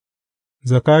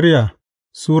Zakariya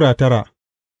Sura tara.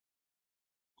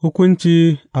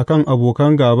 Hukunci a kan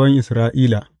abokan gāban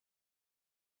Isra'ila.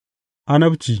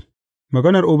 Annabci.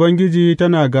 Maganar Ubangiji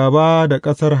tana gāba da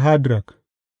ƙasar Hadrak,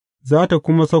 za tă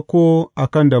kuma sauko a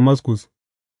kan Damaskus,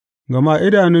 gama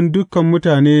idanun dukan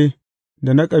mutane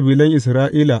da na kabilan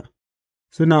Isra'ila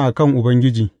suna a kan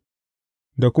Ubangiji,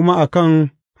 da kuma a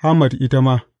kan Hamat ita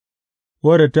ma,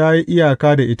 wadda ta yi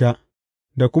iyaka da ita,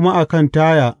 da kuma a kan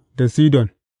Taya da Sidon.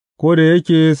 Ko da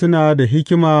yake suna da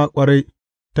hikima ƙwarai,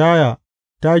 Taya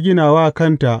ta gina wa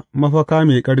kanta mafaka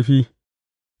mai ƙarfi,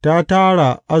 ta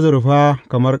tara azurfa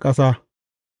kamar ƙasa,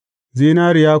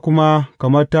 zinariya kuma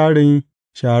kamar tarin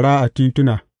shara a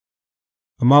tituna,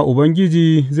 amma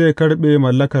Ubangiji zai karɓe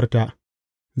mallakarta,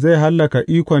 zai hallaka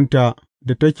ikonta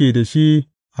da take da shi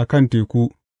a kan teku,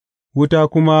 wuta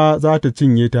kuma za tă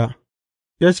cinye ta.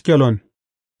 Ashkelon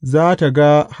za tă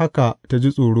ga haka ta ji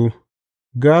tsoro,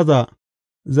 Gaza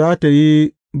za tă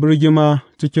yi birgima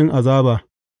cikin azaba,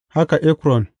 haka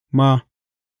Ekron ma,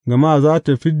 gama za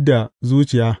tă fid da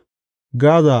zuciya,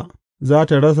 Gaza za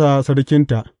tă rasa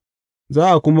sarkinta,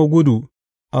 za a kuma gudu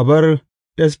a bar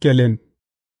Ashkelon.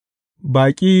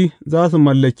 Baƙi za su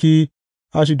mallaki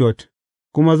Ashdod,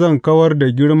 kuma zan kawar da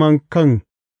girman kan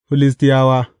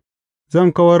Filistiyawa,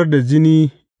 zan kawar da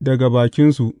jini daga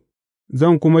bakinsu,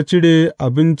 zan kuma cire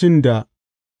abincin da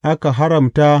aka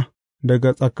haramta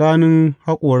daga tsakanin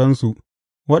haƙoransu,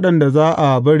 waɗanda za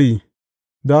a bari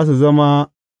za su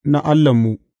zama na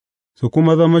Allahnmu, su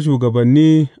kuma zama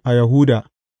shugabanni a Yahuda,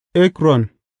 Ekron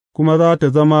kuma za tă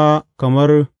zama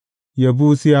kamar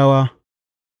Yebusiyawa,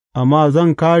 amma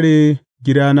zan kāre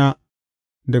gidana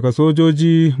daga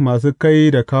sojoji masu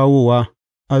kai da kawowa,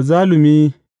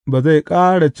 azzalumi ba zai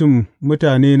ƙara cin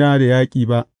mutanena da yaƙi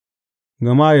ba,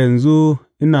 gama yanzu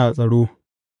ina tsaro,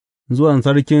 zuwan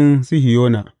Sarkin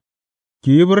Sihiyona.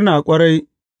 Ki yi murna ƙwarai,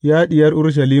 ya Diyar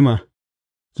Urushalima,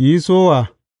 ki yi sowa,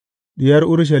 Diyar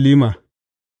Urushalima;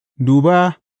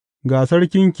 duba, ga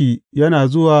sarkinki yana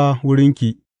zuwa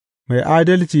wurinki, mai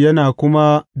adalci yana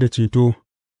kuma da ceto,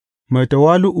 mai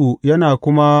tawali'u yana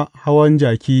kuma hawan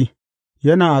jaki,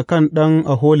 yana a kan ɗan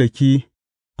aholaki,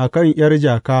 a kan ’yar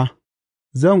jaka.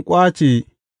 Zan ƙwace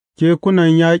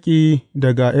kekunan yaƙi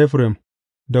daga Efraim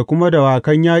da kuma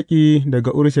dawakan yaƙi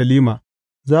daga Urushalima.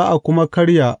 Za a kuma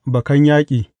karya bakan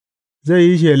yaƙi, zai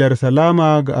yi shelar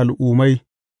salama ga al'ummai,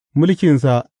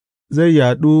 mulkinsa zai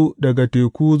yaɗu daga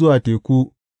teku zuwa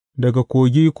teku, daga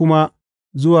kogi kuma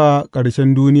zuwa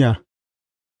ƙarshen duniya.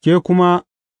 Ke kuma,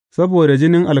 saboda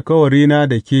jinin alkawarina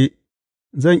da ke,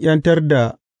 zan ’yantar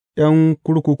da ’yan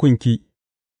kurkukunki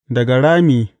daga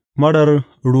rami marar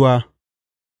ruwa.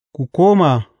 Ku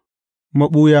koma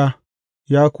maɓuya,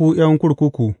 ya ku ’yan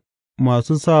kurkuku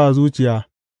masu sa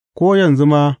zuciya. Ko yanzu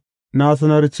ma na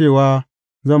sanar cewa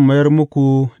zan mayar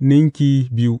muku ninki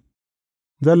biyu;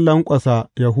 zan lanƙwasa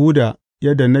Yahuda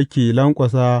yadda nake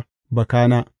lanƙwasa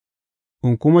bakana,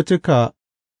 in kuma cika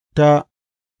ta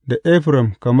da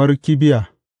Efraim kamar kibiya.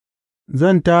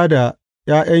 Zan tā da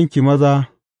 ’ya'yanki maza,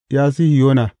 ya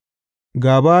Sihiyona,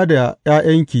 gāba da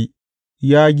 ’ya'yanki,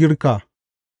 ya Girka,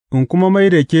 in kuma mai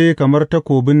da ke kamar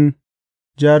takobin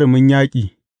jarumin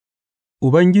yaƙi.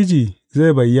 Ubangiji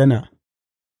zai bayyana.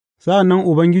 Sa'an nan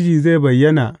Ubangiji zai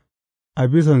bayyana a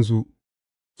bisansu,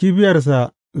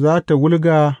 kibiyarsa za tă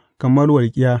wulga kamar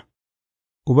walƙiya;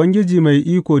 Ubangiji Mai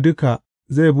Iko Duka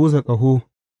zai busa ƙaho,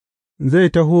 zai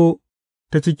taho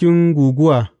ta cikin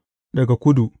guguwa daga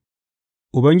kudu,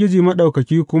 Ubangiji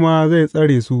Maɗaukaki kuma zai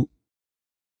tsare su,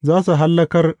 za su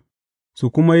hallakar su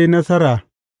kuma yi nasara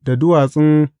da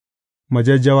duwatsun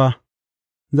majajjawa,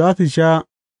 za su sha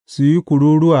su yi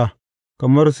kururuwa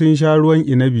kamar sun sha ruwan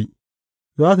inabi.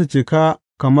 Za su cika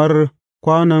kamar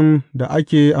kwanon da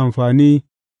ake amfani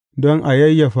don a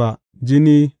yayyafa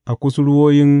jini a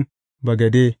kusurwoyin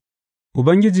bagade;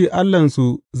 Ubangiji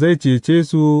Allahnsu zai cece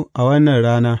su a wannan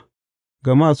rana,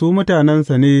 gama su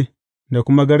mutanensa ne da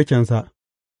kuma garkensa,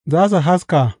 za su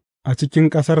haska a cikin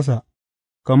ƙasarsa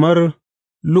kamar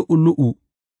lu'ulu'u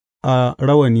a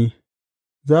rawani,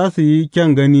 za su yi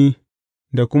kyan gani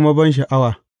da kuma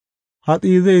bansha'awa,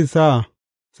 hatsi zai sa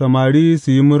samari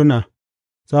su yi murna.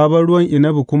 Sabon ruwan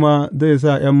inabi kuma zai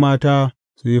sa ’yan mata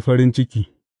su yi farin ciki.